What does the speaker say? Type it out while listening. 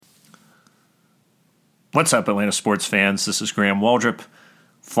What's up, Atlanta sports fans? This is Graham Waldrop,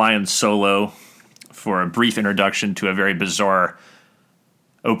 flying solo for a brief introduction to a very bizarre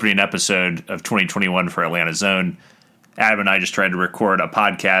opening episode of 2021 for Atlanta Zone. Adam and I just tried to record a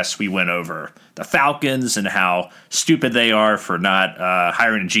podcast. We went over the Falcons and how stupid they are for not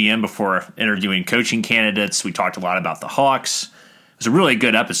hiring a GM before interviewing coaching candidates. We talked a lot about the Hawks. It was a really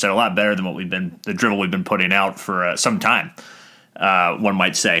good episode, a lot better than the drivel we've been putting out for some time, one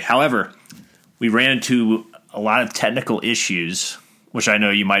might say. However, we ran into a lot of technical issues, which I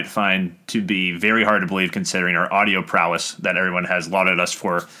know you might find to be very hard to believe considering our audio prowess that everyone has lauded us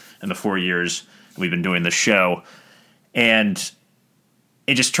for in the 4 years we've been doing this show. And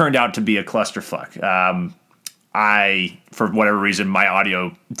it just turned out to be a clusterfuck. For whatever reason, my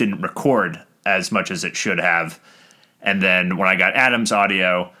audio didn't record as much as it should have. And then when I got Adam's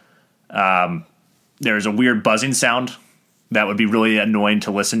audio, there's a weird buzzing sound that would be really annoying to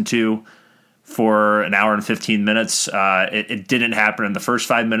listen to for an hour and 15 minutes. It didn't happen in the first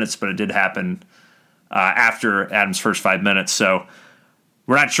 5 minutes, but it did happen after Adam's first 5 minutes. So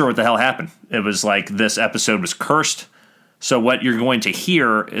we're not sure what the hell happened. It was like this episode was cursed. So what you're going to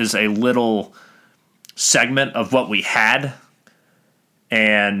hear is a little segment of what we had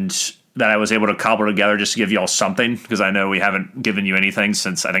and that I was able to cobble together just to give you all something, because I know we haven't given you anything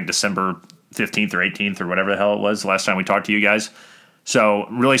since, I think, December 15th or 18th or whatever the hell it was the last time we talked to you guys. So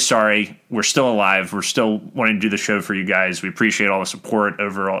really sorry. We're still alive. We're still wanting to do the show for you guys. We appreciate all the support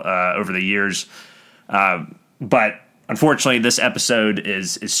over the years. But unfortunately, this episode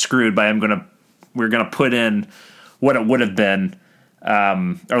is screwed by we're going to put in what it would have been,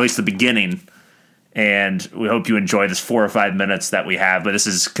 or at least the beginning. And we hope you enjoy this 4 or 5 minutes that we have. But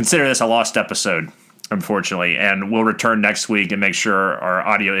consider this a lost episode, unfortunately. And we'll return next week and make sure our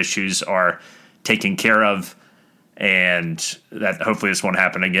audio issues are taken care of, and that hopefully this won't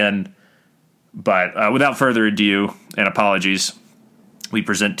happen again. But without further ado, and apologies, we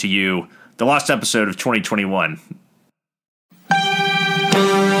present to you the lost episode of 2021.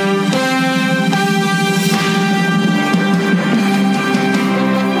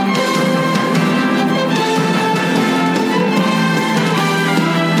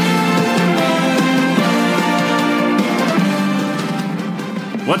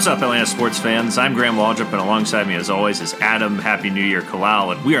 What's up, Atlanta sports fans? I'm Graham Waldrop, and alongside me, as always, is Adam. Happy New Year,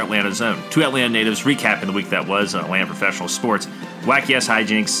 Kalal, and we are Atlanta Zone. Two Atlanta natives recapping the week that was in Atlanta professional sports, wacky-ass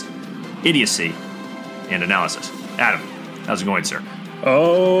hijinks, idiocy, and analysis. Adam, how's it going, sir?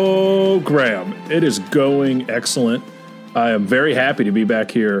 Oh, Graham, it is going excellent. I am very happy to be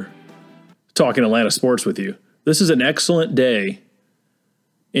back here talking Atlanta sports with you. This is an excellent day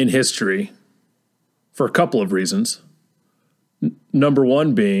in history for a couple of reasons. Number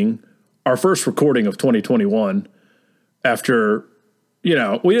one being our first recording of 2021 after, we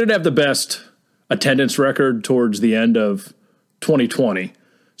didn't have the best attendance record towards the end of 2020.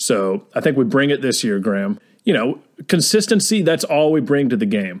 So I think we bring it this year, Graham. Consistency, that's all we bring to the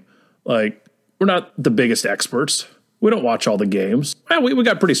game. Like, we're not the biggest experts. We don't watch all the games. We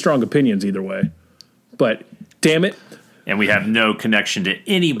got pretty strong opinions either way. But damn it. And we have no connection to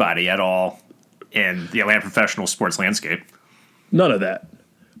anybody at all in the Atlanta professional sports landscape. None of that.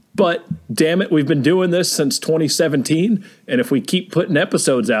 But damn it, we've been doing this since 2017, and if we keep putting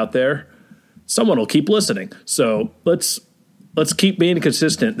episodes out there, someone will keep listening. So let's keep being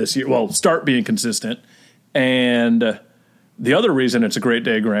consistent this year. Well, start being consistent. And the other reason it's a great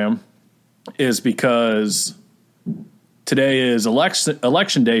day, Graham, is because today is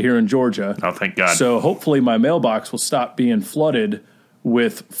election day here in Georgia. Oh, thank God. So hopefully my mailbox will stop being flooded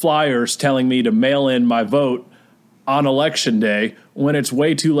with flyers telling me to mail in my vote on election day when it's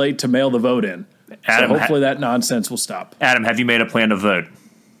way too late to mail the vote in. Adam, so hopefully that nonsense will stop. Adam, have you made a plan to vote?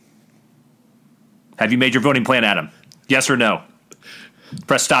 Have you made your voting plan, Adam? Yes or no?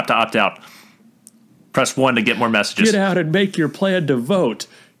 Press stop to opt out. Press 1 to get more messages. Get out and make your plan to vote.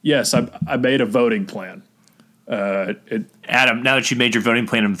 Yes, I made a voting plan. Adam, now that you made your voting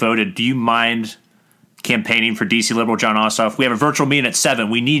plan and voted, do you mind campaigning for DC Liberal John Ossoff? We have a virtual meeting at 7.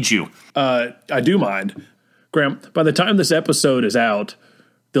 We need you. I do mind. Graham, by the time this episode is out,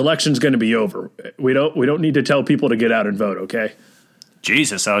 the election's going to be over. We don't need to tell people to get out and vote, okay?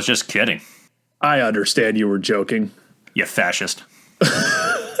 Jesus, I was just kidding. I understand you were joking. You fascist.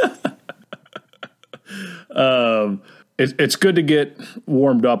 It's good to get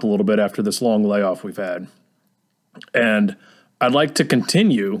warmed up a little bit after this long layoff we've had. And I'd like to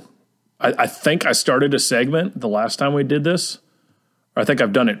continue. I think I started a segment the last time we did this. I think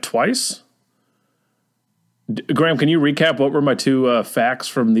I've done it twice. Graham, can you recap what were my two facts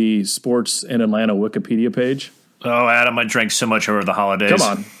from the Sports in Atlanta Wikipedia page? Oh, Adam, I drank so much over the holidays.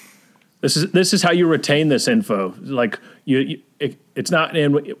 Come on. This is how you retain this info. Like it's not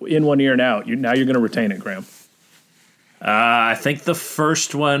in one ear and out. Now you're going to retain it, Graham. I think the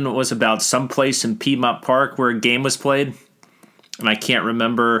first one was about someplace in Piedmont Park where a game was played. And I can't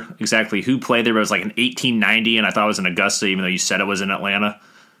remember exactly who played there, but it was like in 1890, and I thought it was in Augusta, even though you said it was in Atlanta.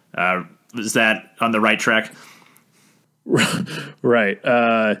 Was that on the right track? Right.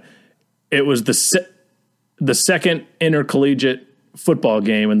 It was the second intercollegiate football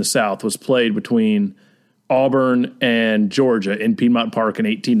game in the South was played between Auburn and Georgia in Piedmont Park in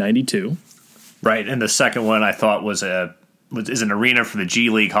 1892. Right, and the second one I thought is an arena for the G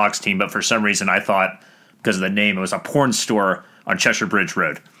League Hawks team, but for some reason I thought, because of the name, it was a porn store on Cheshire Bridge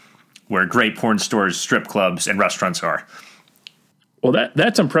Road, where great porn stores, strip clubs, and restaurants are. Well,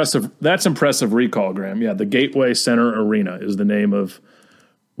 that's impressive. That's impressive recall, Graham. Yeah, the Gateway Center Arena is the name of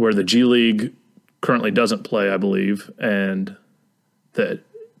where the G League currently doesn't play, I believe, and the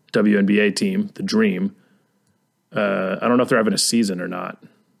WNBA team, the Dream. I don't know if they're having a season or not.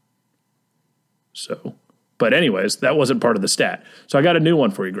 So, but anyways, that wasn't part of the stat. So I got a new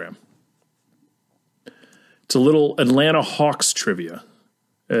one for you, Graham. It's a little Atlanta Hawks trivia.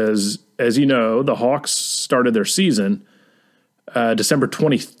 As you know, the Hawks started their season December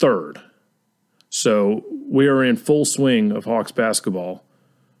 23rd. So we are in full swing of Hawks basketball,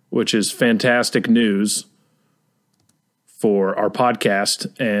 which is fantastic news for our podcast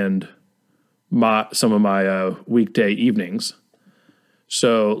and some of my weekday evenings.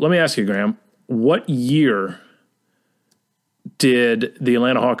 So let me ask you, Graham, what year did the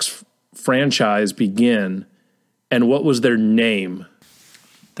Atlanta Hawks franchise begin, and what was their name?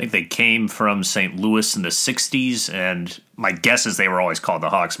 I think they came from St. Louis in the 60s, and my guess is they were always called the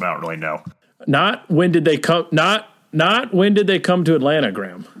Hawks, but I don't really know. Not when did they come when did they come to Atlanta,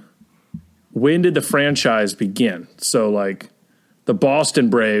 Graham? When did the franchise begin? So like the Boston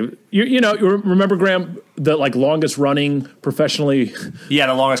Brave, you remember, Graham, the like longest running professionally. Yeah,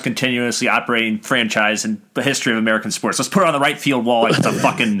 the longest continuously operating franchise in the history of American sports. Let's put it on the right field wall like it's a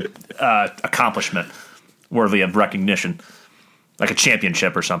fucking accomplishment worthy of recognition, like a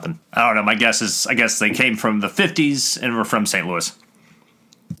championship or something. I don't know. My guess is, I guess they came from the 50s and were from St. Louis.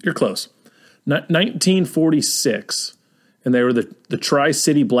 You're close. 1946, and they were the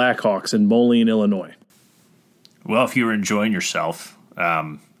Tri-City Blackhawks in Moline, Illinois. Well, if you were enjoying yourself,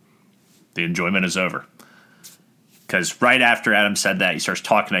 the enjoyment is over. Because right after Adam said that, he starts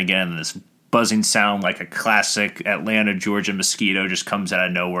talking again, and this buzzing sound like a classic Atlanta, Georgia mosquito just comes out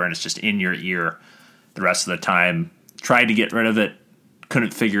of nowhere, and it's just in your ear the rest of the time. Tried to get rid of it,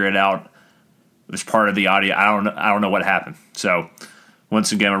 couldn't figure it out. It was part of the audio. I don't know what happened. So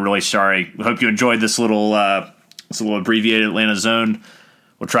once again, I'm really sorry. We hope you enjoyed this little abbreviated Atlanta zone.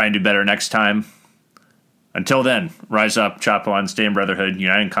 We'll try and do better next time. Until then, rise up, chop on, stay in brotherhood,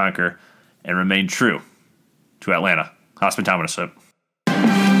 unite and conquer, and remain true to Atlanta. Hospitaminus.